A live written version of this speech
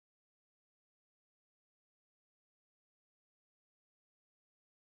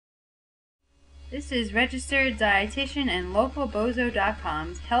This is Registered Dietitian and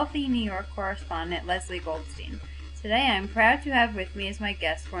LocalBozo.com's Healthy New York correspondent Leslie Goldstein. Today I'm proud to have with me as my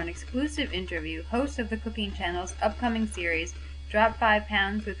guest for an exclusive interview host of the Cooking Channel's upcoming series Drop 5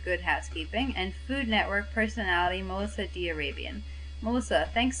 Pounds with Good Housekeeping and Food Network personality Melissa D'Arabian. Melissa,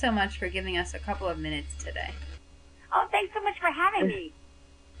 thanks so much for giving us a couple of minutes today. Oh, thanks so much for having me.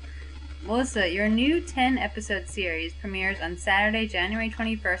 Melissa, your new 10-episode series premieres on Saturday, January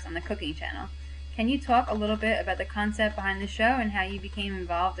 21st on the Cooking Channel. Can you talk a little bit about the concept behind the show and how you became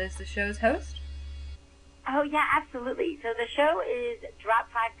involved as the show's host? Oh, yeah, absolutely. So the show is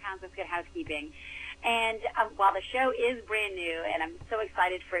Drop 5 Pounds with Good Housekeeping. And while the show is brand new, and I'm so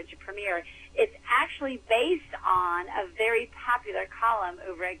excited for it to premiere, it's actually based on a very popular column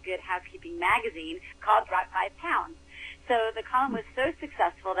over at Good Housekeeping magazine called Drop 5 Pounds. So the column was so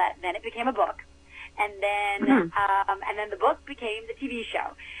successful that then it became a book. And then the book became the TV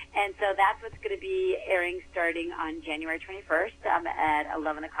show. And so that's what's going to be airing starting on January 21st at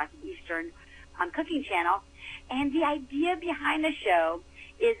 11 o'clock Eastern on Cooking Channel. And the idea behind the show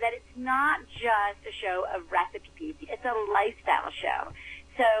is that it's not just a show of recipes. It's a lifestyle show.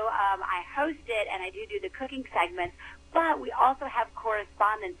 So I host it and I do the cooking segments, but we also have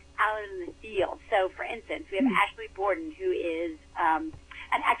correspondents out in the field. So, for instance, we have Ashley Borden, who is an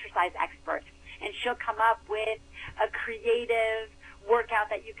exercise expert, and she'll come up with a creative workout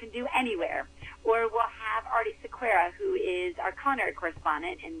that you can do anywhere. Or we'll have Artie Sequeira, who is our culinary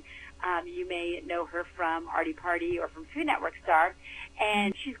correspondent, and you may know her from Artie Party or from Food Network Star,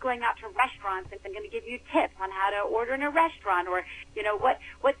 and she's going out to restaurants and going to give you tips on how to order in a restaurant, or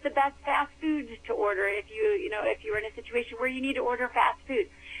what's the best fast food to order if you're in a situation where you need to order fast food.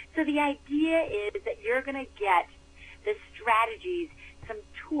 So the idea is that you're going to get the strategies, some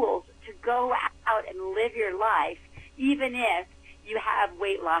tools to go out and live your life, even if you have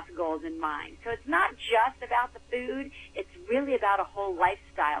weight loss goals in mind. So it's not just about the food, it's really about a whole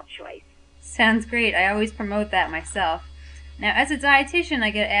lifestyle choice. Sounds great. I always promote that myself. Now, as a dietitian,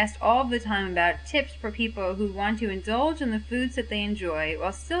 I get asked all the time about tips for people who want to indulge in the foods that they enjoy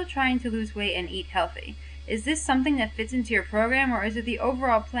while still trying to lose weight and eat healthy. Is this something that fits into your program, or is it the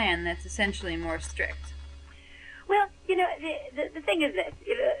overall plan that's essentially more strict? Well, the thing is this.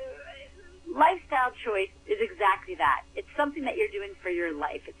 Lifestyle choice is exactly that. It's something that you're doing for your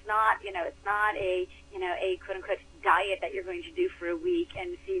life. It's not a quote unquote diet that you're going to do for a week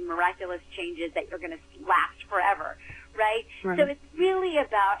and see miraculous changes that you're going to last forever, right? So it's really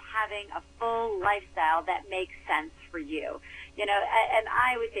about having a full lifestyle that makes sense for you. And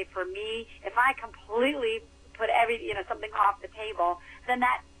I would say for me, if I completely put something off the table, then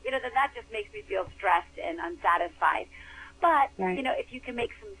that just makes me feel stressed and unsatisfied. But, if you can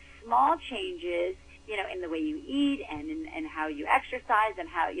make some small changes, in the way you eat and how you exercise and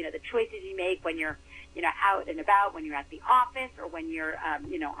how, the choices you make when you're, out and about, when you're at the office or when you're,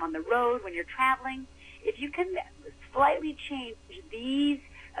 on the road, when you're traveling, if you can slightly change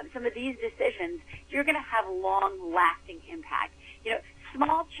some of these decisions, you're going to have long-lasting impact.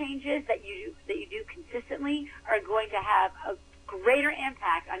 Small changes that you do consistently are going to have a greater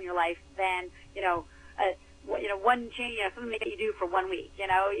impact on your life than, one change, something that you do for 1 week.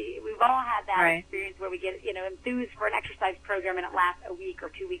 We've all had that experience where we get, enthused for an exercise program and it lasts a week or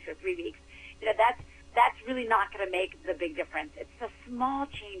 2 weeks or 3 weeks. That's really not going to make the big difference. It's the small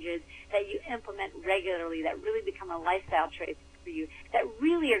changes that you implement regularly that really become a lifestyle choice for you that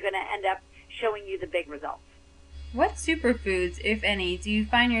really are going to end up showing you the big results. What superfoods, if any, do you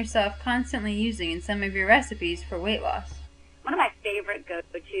find yourself constantly using in some of your recipes for weight loss? One of my favorite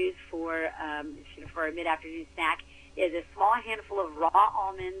go-tos for a mid-afternoon snack is a small handful of raw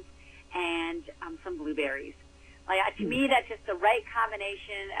almonds and some blueberries. To me, that's just the right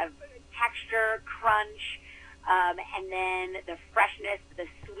combination of texture, crunch, and then the freshness, the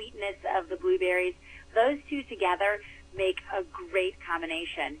sweetness of the blueberries. Those two together make a great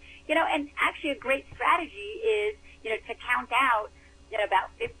combination. And actually a great strategy is, to count out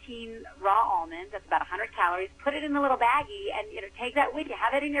about 15 raw almonds, that's about 100 calories, put it in a little baggie and, take that with you.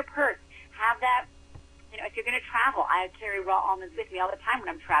 Have it in your purse. Have that, if you're going to travel, I carry raw almonds with me all the time when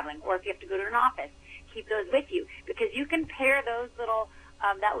I'm traveling, or if you have to go to an office, keep those with you, because you can pair those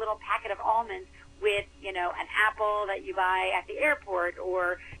that little packet of almonds with, an apple that you buy at the airport,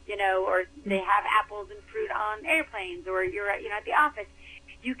 or they have apples and fruit on airplanes, or you're at the office.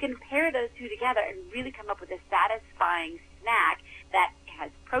 You can pair those two together and really come up with a satisfying snack that has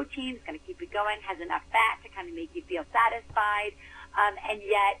protein, it's going to keep you going, has enough fat to kind of make you feel satisfied, and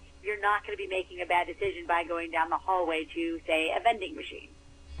yet you're not going to be making a bad decision by going down the hallway to, say, a vending machine.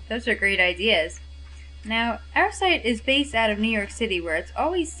 Those are great ideas. Now, our site is based out of New York City, where it's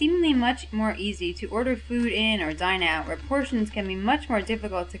always seemingly much more easy to order food in or dine out, where portions can be much more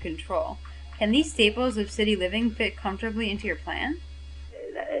difficult to control. Can these staples of city living fit comfortably into your plan?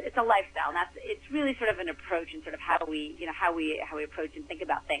 It's a lifestyle. It's really sort of an approach and sort of how we approach and think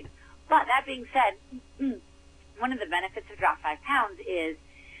about things. But that being said, one of the benefits of Drop 5 Pounds is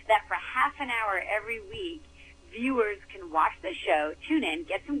that for half an hour every week, viewers can watch the show, tune in,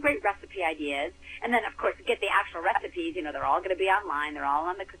 get some great recipe ideas, and then, of course, get the actual recipes. They're all going to be online. They're all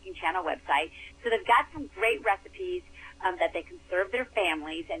on the Cooking Channel website. So they've got some great recipes that they can serve their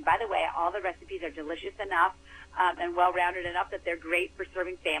families. And by the way, all the recipes are delicious enough and well-rounded enough that they're great for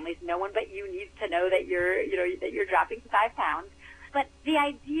serving families. No one but you needs to know that you're dropping 5 pounds. But the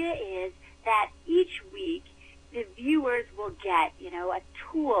idea is that each week the viewers will get, a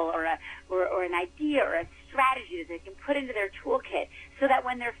tool or an idea or a strategy that they can put into their toolkit, so that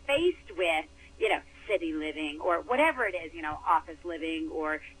when they're faced with, city living or whatever it is, office living,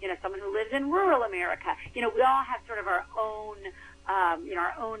 or, someone who lives in rural America, we all have sort of our own,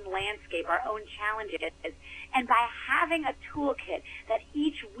 our own landscape, our own challenges. And by having a toolkit that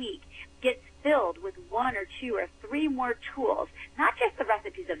each week gets filled with 1 or 2 or 3 more tools, not just the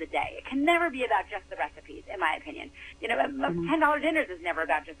recipes of the day. It can never be about just the recipes, in my opinion. $10 dinners is never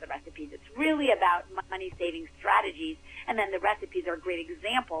about just the recipes. It's really about money-saving strategies, and then the recipes are great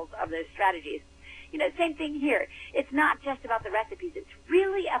examples of those strategies. Same thing here. It's not just about the recipes. It's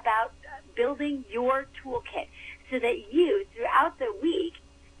really about building your toolkit so that you, throughout the week,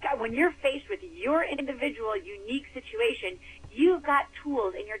 when you're faced with your individual, unique situation, you've got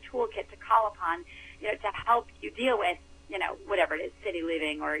tools in your toolkit to call upon, to help you deal with, whatever it is, city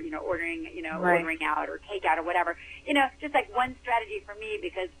living or, ordering, Right. ordering out or takeout or whatever. Just like one strategy for me,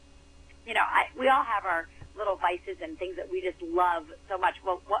 because, we all have our little vices and things that we just love so much.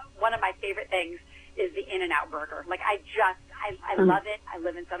 Well, one of my favorite things is the In-N-Out burger. Like, I love it. I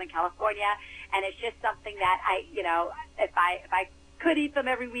live in Southern California, and it's just something that if I could eat them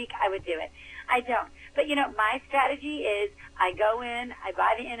every week, I would do it. I don't. But, my strategy is I go in, I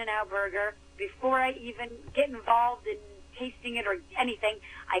buy the In-N-Out burger. Before I even get involved in tasting it or anything,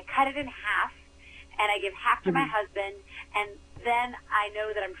 I cut it in half, and I give half to my husband, and then I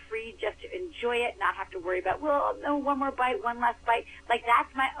know that I'm free just to enjoy it, not have to worry about, well, no, one more bite, one less bite. Like,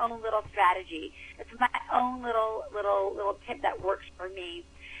 that's my own little strategy. It's my own little tip that works for me.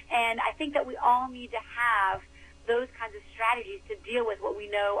 And I think that we all need to have those kinds of strategies to deal with what we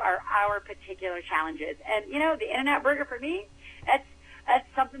know are our particular challenges. And, the In-N-Out burger for me, that's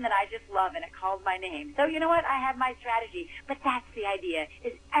something that I just love, and it calls my name. So, you know what? I have my strategy. But that's the idea,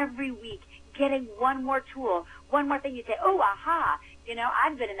 is every week getting one more tool, one more thing. You say, oh, aha,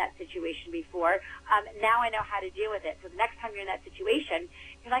 I've been in that situation before. Now I know how to deal with it. So the next time you're in that situation,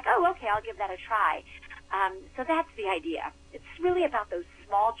 you're like, oh, okay, I'll give that a try. So that's the idea. It's really about those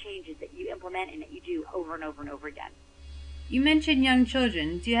small changes that you implement and that you do over and over and over again. You mentioned young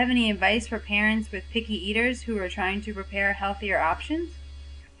children. Do you have any advice for parents with picky eaters who are trying to prepare healthier options?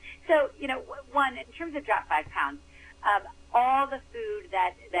 So, one, in terms of Drop 5 Pounds, all the food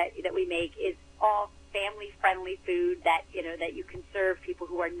that we make is all family-friendly food that you can serve people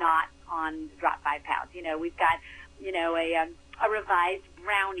who are not on Drop 5 Pounds. We've got, a revised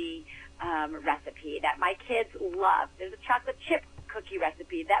brownie recipe that my kids love. There's a chocolate chip cookie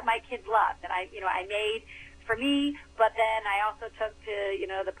recipe that my kids love that I made for me, but then I also took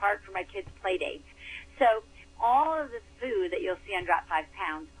to, the part for my kids' play dates. So all of the food that you'll see on Drop 5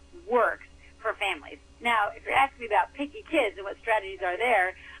 Pounds works for families. Now, if you're asking me about picky kids and what strategies are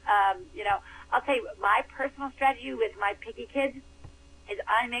there, I'll tell you, my personal strategy with my picky kids is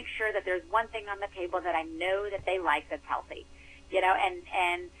I make sure that there's one thing on the table that I know that they like that's healthy, and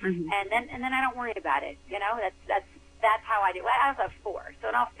then I don't worry about it. That's how I do. I also have 4, so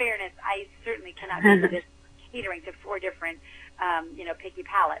in all fairness, I certainly cannot do this catering to 4 different, picky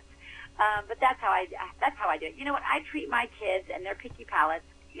palates. But that's how I do it. When I treat my kids and their picky palates,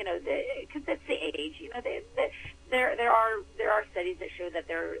 because it's the age. There are studies that show that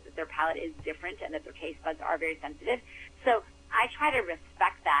their palate is different and that their taste buds are very sensitive. So I try to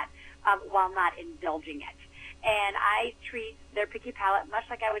respect that while not indulging it. And I treat their picky palate much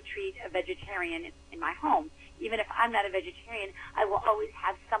like I would treat a vegetarian in my home. Even if I'm not a vegetarian, I will always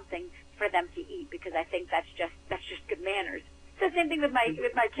have something for them to eat because I think that's just good manners. So same thing with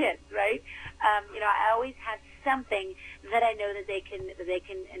my kids, right? I always have something that I know that they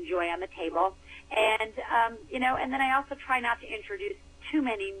can enjoy on the table, and and then I also try not to introduce too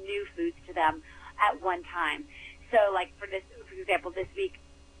many new foods to them at one time. So, like for example, this week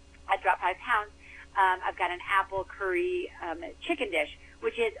at Drop 5 Pounds, I've got an apple curry chicken dish,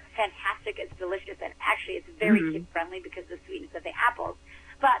 which is fantastic. It's delicious, and actually it's very kid-friendly because of the sweetness of the apples.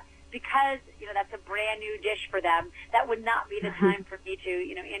 But because, that's a brand new dish for them, that would not be the time for me to,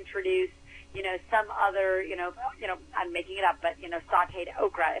 introduce, some other, I'm making it up, but, sauteed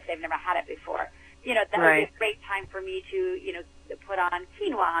okra if they've never had it before. That would be a great time for me to, put on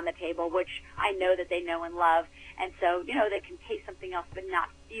quinoa on the table, which I know that they know and love. And so, they can taste something else but not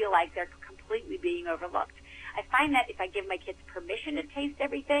feel like they're completely being overlooked. I find that if I give my kids permission to taste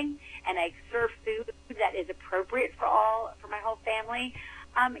everything and I serve food that is appropriate for my whole family,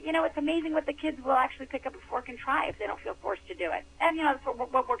 it's amazing what the kids will actually pick up a fork and try if they don't feel forced to do it. And, that's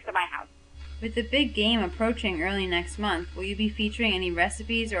what works at my house. With the big game approaching early next month, will you be featuring any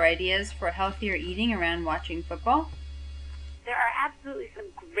recipes or ideas for healthier eating around watching football? There are absolutely some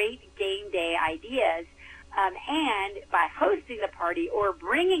great game day ideas. And by hosting the party or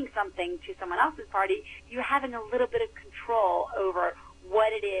bringing something to someone else's party, you're having a little bit of control over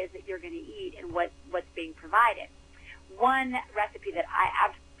what it is that you're going to eat and what's being provided. One recipe that I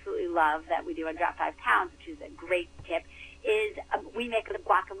absolutely love that we do on Drop 5 Pounds, which is a great tip, is we make the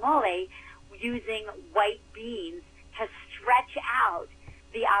guacamole using white beans to stretch out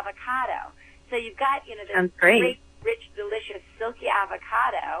the avocado. So you've got, this great, rich, delicious, silky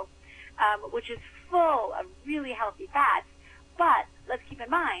avocado, which is full of really healthy fats. But let's keep in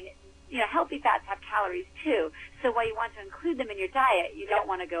mind, healthy fats have calories too. So while you want to include them in your diet, you don't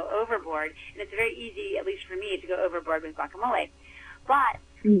want to go overboard. And it's very easy, at least for me, to go overboard with guacamole. But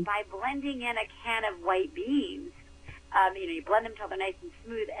by blending in a can of white beans, you blend them until they're nice and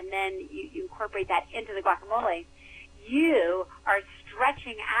smooth, and then you incorporate that into the guacamole, you are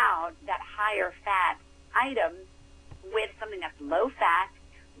stretching out that higher fat item with something that's low fat,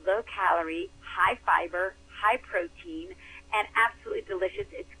 low calorie, high fiber, high protein, and absolutely delicious.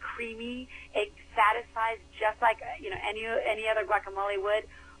 It's creamy. It satisfies just like any other guacamole would,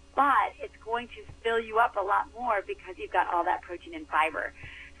 but it's going to fill you up a lot more because you've got all that protein and fiber.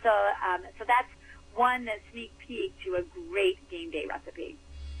 So that's one sneak peek to a great game day recipe.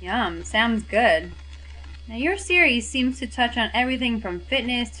 Yum, sounds good. Now your series seems to touch on everything from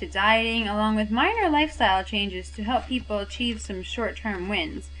fitness to dieting, along with minor lifestyle changes to help people achieve some short-term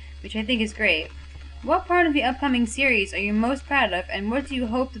wins, which I think is great. What part of the upcoming series are you most proud of, and what do you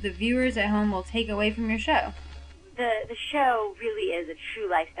hope that the viewers at home will take away from your show? The show really is a true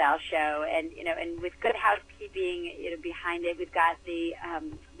lifestyle show, and with Good Housekeeping behind it, we've got the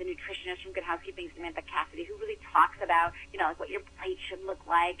nutritionist from Good Housekeeping, Samantha Cassidy, who really talks about like what your plate should look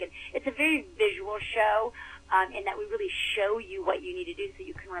like, and it's a very visual show in that we really show you what you need to do so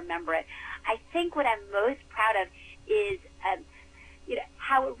you can remember it. I think what I'm most proud of is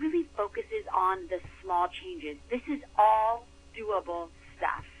how it really focuses on the small changes. This is all doable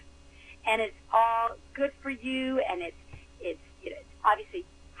stuff. And it's all good for you, and it's obviously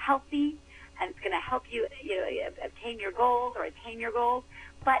healthy, and it's going to help you obtain your goals or attain your goals.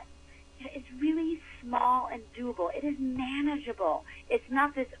 But it's really small and doable. It is manageable. It's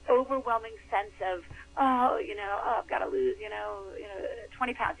not this overwhelming sense of I've got to lose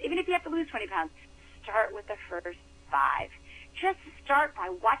 20 pounds. Even if you have to lose 20 pounds, start with the first 5. Just start by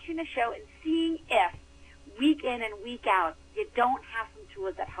watching the show and seeing if week in and week out, you don't have some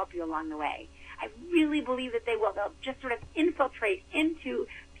tools that help you along the way. I really believe that they will. They'll just sort of infiltrate into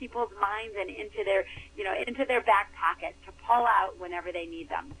people's minds and into their back pocket to pull out whenever they need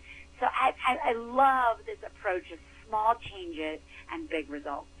them. So I love this approach of small changes and big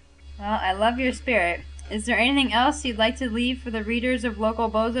results. Well, I love your spirit. Is there anything else you'd like to leave for the readers of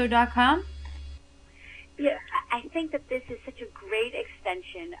localbozo.com? Yeah, I think that this is such a great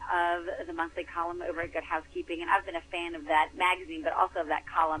extension of the monthly column over at Good Housekeeping, and I've been a fan of that magazine, but also of that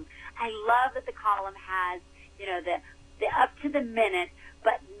column. I love that the column has, the up to the minute,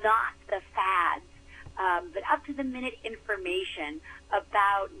 but not the fads, but up to the minute information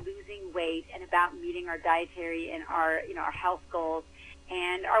about losing weight and about meeting our dietary and our health goals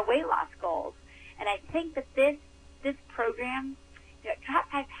and our weight loss goals. And I think that this program, Drop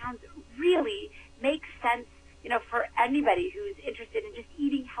 5 Pounds, really makes sense, for anybody who's interested in just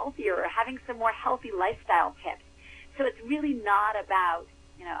eating healthier or having some more healthy lifestyle tips. So it's really not about,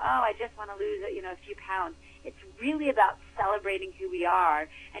 I just want to lose, a few pounds. It's really about celebrating who we are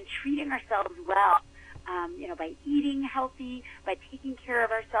and treating ourselves well, by eating healthy, by taking care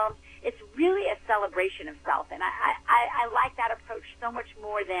of ourselves. It's really a celebration of self. And I like that approach so much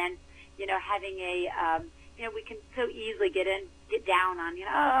more than, having a, we can so easily get down on,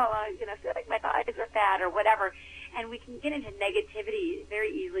 feel like my thighs are fat or whatever. And we can get into negativity very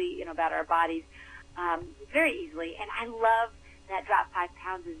easily, about our bodies, very easily. And I love that Drop 5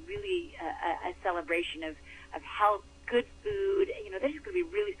 Pounds is really a celebration of health good food. There's just going to be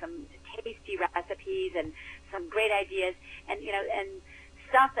really some tasty recipes and some great ideas, and and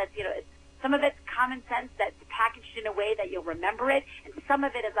stuff that's some of it's common sense that's packaged in a way that you'll remember it, and some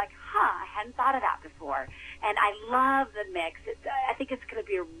of it is like, I hadn't thought of that before. And I love the mix. I think it's going to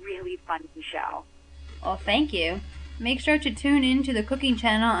be a really fun show. Well, thank you. Make sure to tune in to the Cooking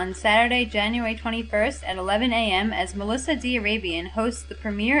Channel on Saturday, January 21st at 11 a.m. as Melissa d'Arabian hosts the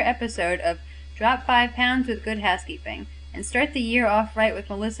premiere episode of Drop 5 Pounds with Good Housekeeping, and start the year off right with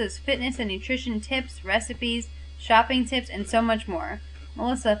Melissa's fitness and nutrition tips, recipes, shopping tips, and so much more.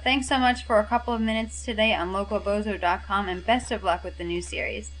 Melissa, thanks so much for a couple of minutes today on localbozo.com, and best of luck with the new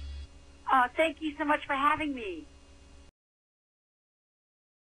series. Oh, thank you so much for having me.